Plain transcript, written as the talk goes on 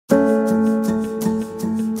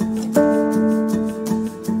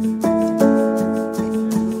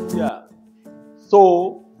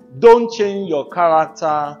Don't change your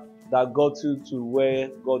character that got you to where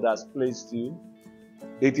God has placed you.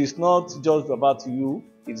 It is not just about you,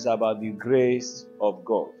 it's about the grace of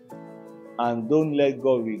God. And don't let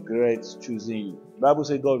God regret choosing you. The Bible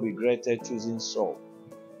says God regretted choosing Saul.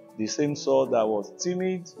 The same Saul that was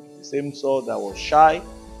timid, the same Saul that was shy,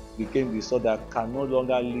 became the Saul that can no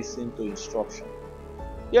longer listen to instruction.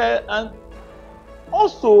 Yeah, and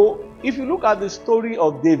also, if you look at the story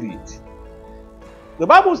of David, the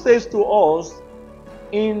Bible says to us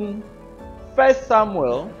in 1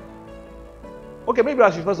 Samuel, okay, maybe I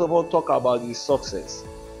should first of all talk about his success.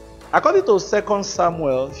 According to 2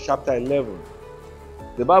 Samuel chapter 11,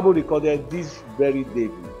 the Bible recorded this very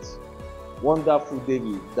David, wonderful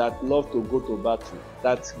David that loved to go to battle,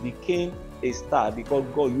 that became a star because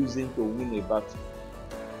God used him to win a battle.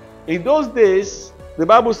 In those days, the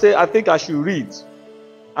Bible says, I think I should read.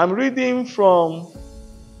 I'm reading 2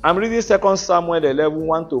 Samuel 11,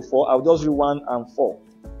 1 to 4. I'll just read 1 and 4.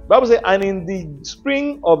 The Bible says, and in the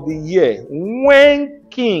spring of the year, when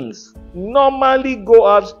kings normally go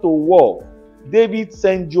out to war, David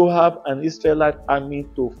sent Joab and Israelite army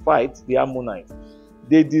to fight the Ammonites.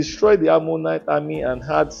 They destroyed the Ammonite army and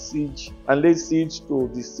laid siege to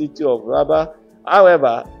the city of Rabbah.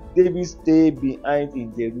 However, David stayed behind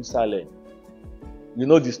in Jerusalem. You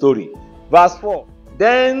know the story. Verse 4.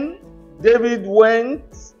 Then David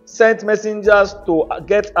sent messengers to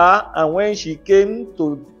get her, and when she came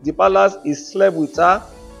to the palace, he slept with her.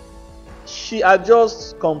 She had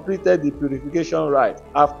just completed the purification rite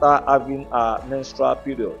after having her menstrual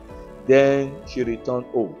period. Then she returned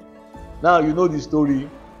home. Now you know the story.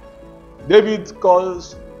 David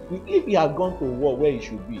calls, if he had gone to war where he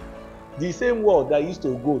should be, the same war that used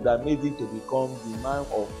to go that made him to become the man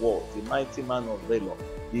of war, the mighty man of valor,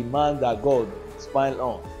 the man that God smiled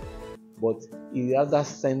on. But he rather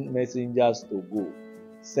sent messengers to go,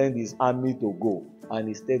 send his army to go, and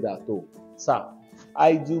he stayed at home. Sir,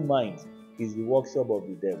 idle mind is the workshop of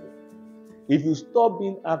the devil. If you stop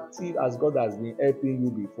being active as God has been helping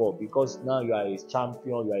you before, because now you are a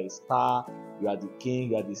champion, you are a star, you are the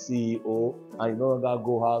king, you are the CEO, and you no longer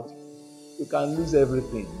go out, you can lose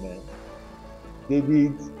everything, man.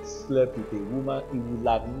 David slept with a woman. He would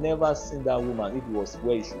have never seen that woman if he was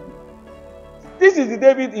where he should be. This is the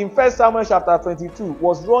David in 1 Samuel chapter 22,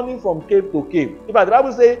 was running from cave to cave. In fact, the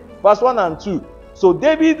Bible says, verse 1 and 2. So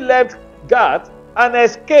David left Gath and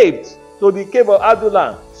escaped to the cave of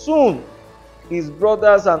Adullam. Soon, his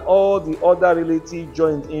brothers and all the other relatives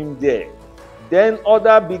joined him there. Then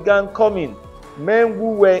others began coming, men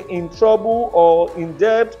who were in trouble or in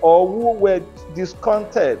debt or who were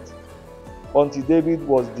discontented, until David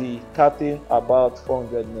was the captain about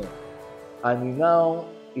 400 men. And now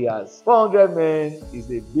he has 400 men. He's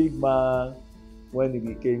a big man when he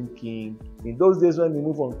became king. In those days when he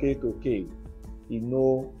moved from cave to cave, he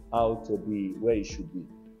knew how to be where he should be.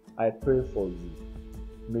 I pray for you.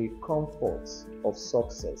 May comforts of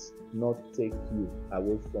success not take you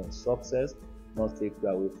away from success, not take you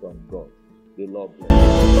away from God. The Lord bless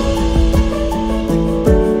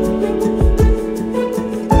you.